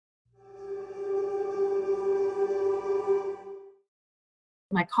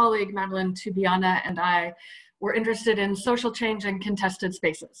My colleague, Madeline Tubiana, and I were interested in social change in contested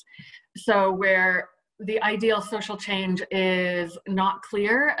spaces. So where the ideal social change is not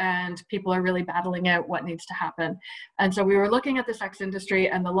clear and people are really battling out what needs to happen. And so we were looking at the sex industry,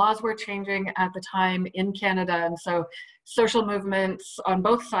 and the laws were changing at the time in Canada. And so social movements on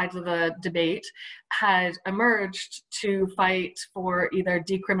both sides of the debate had emerged to fight for either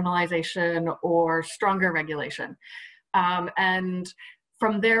decriminalization or stronger regulation. And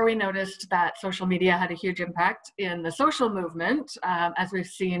from there, we noticed that social media had a huge impact in the social movement, as we've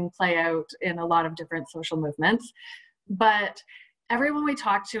seen play out in a lot of different social movements. But everyone we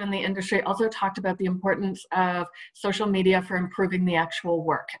talked to in the industry also talked about the importance of social media for improving the actual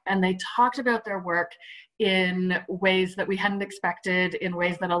work. And they talked about their work in ways that we hadn't expected, in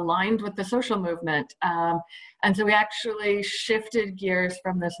ways that aligned with the social movement. And so we actually shifted gears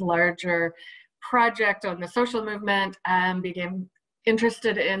from this larger project on the social movement and became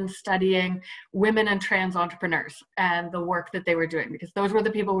interested in studying women and trans entrepreneurs and the work that they were doing, because those were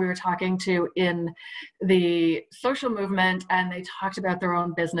the people we were talking to in the social movement, and they talked about their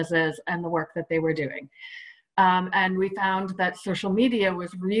own businesses and the work that they were doing. And we found that social media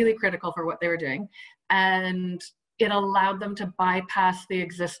was really critical for what they were doing, and it allowed them to bypass the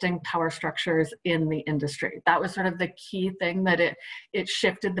existing power structures in the industry. That was sort of the key thing, that it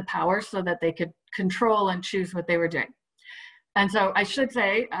shifted the power so that they could control and choose what they were doing. And so I should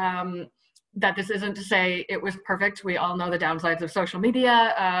say that this isn't to say it was perfect. We all know the downsides of social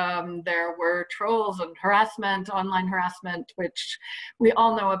media. There were trolls and harassment, online harassment, which we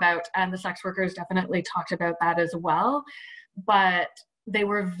all know about, and the sex workers definitely talked about that as well. But they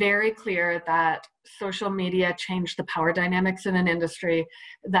were very clear that social media changed the power dynamics in an industry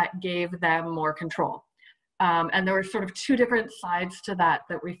that gave them more control. And there were sort of two different sides to that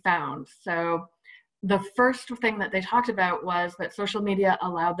we found. So the first thing that they talked about was that social media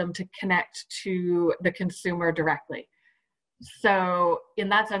allowed them to connect to the consumer directly. So in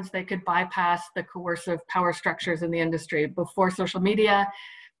that sense, they could bypass the coercive power structures in the industry. Before social media,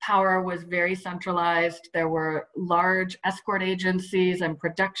 power was very centralized. There were large escort agencies and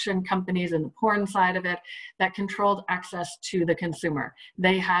production companies in the porn side of it that controlled access to the consumer.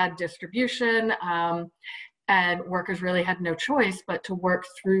 They had distribution, and workers really had no choice but to work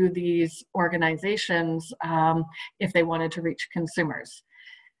through these organizations if they wanted to reach consumers.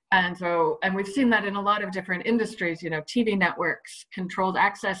 And we've seen that in a lot of different industries. TV networks controlled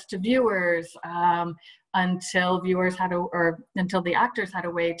access to viewers until the actors had a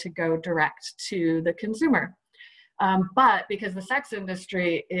way to go direct to the consumer. But because the sex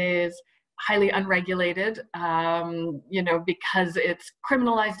industry is highly unregulated, because it's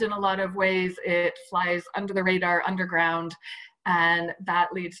criminalized in a lot of ways, it flies under the radar, underground, and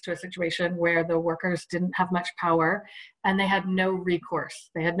that leads to a situation where the workers didn't have much power and they had no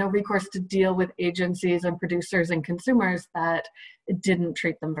recourse. They had no recourse to deal with agencies and producers and consumers that didn't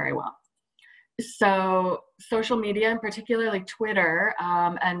treat them very well. So social media, and particularly Twitter,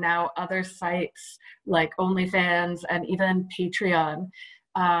 and now other sites like OnlyFans and even Patreon,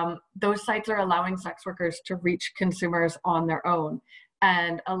 those sites are allowing sex workers to reach consumers on their own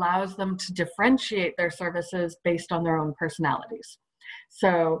and allows them to differentiate their services based on their own personalities.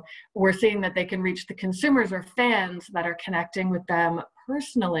 So we're seeing that they can reach the consumers or fans that are connecting with them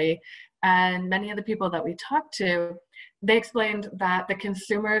personally. And many of the people that we talked to, they explained that the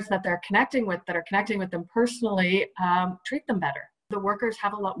consumers that they're connecting with, that are connecting with them personally, treat them better. The workers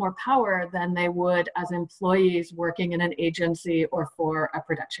have a lot more power than they would as employees working in an agency or for a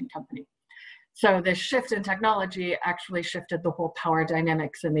production company. So this shift in technology actually shifted the whole power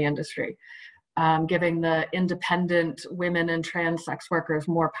dynamics in the industry, giving the independent women and trans sex workers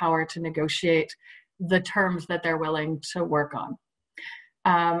more power to negotiate the terms that they're willing to work on.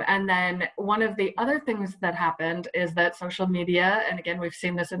 And then one of the other things that happened is that social media, and again, we've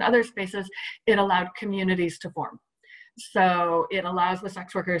seen this in other spaces, it allowed communities to form. So it allows the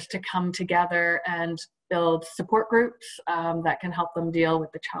sex workers to come together and build support groups that can help them deal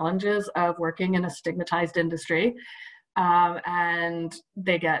with the challenges of working in a stigmatized industry. And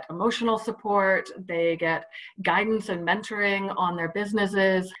they get emotional support, they get guidance and mentoring on their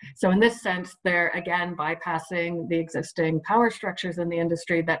businesses. So in this sense, they're again bypassing the existing power structures in the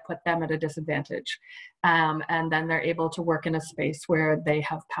industry that put them at a disadvantage. And then they're able to work in a space where they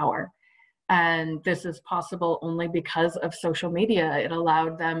have power. And this is possible only because of social media. It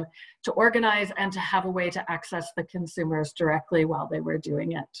allowed them to organize and to have a way to access the consumers directly while they were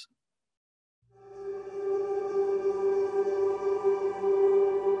doing it.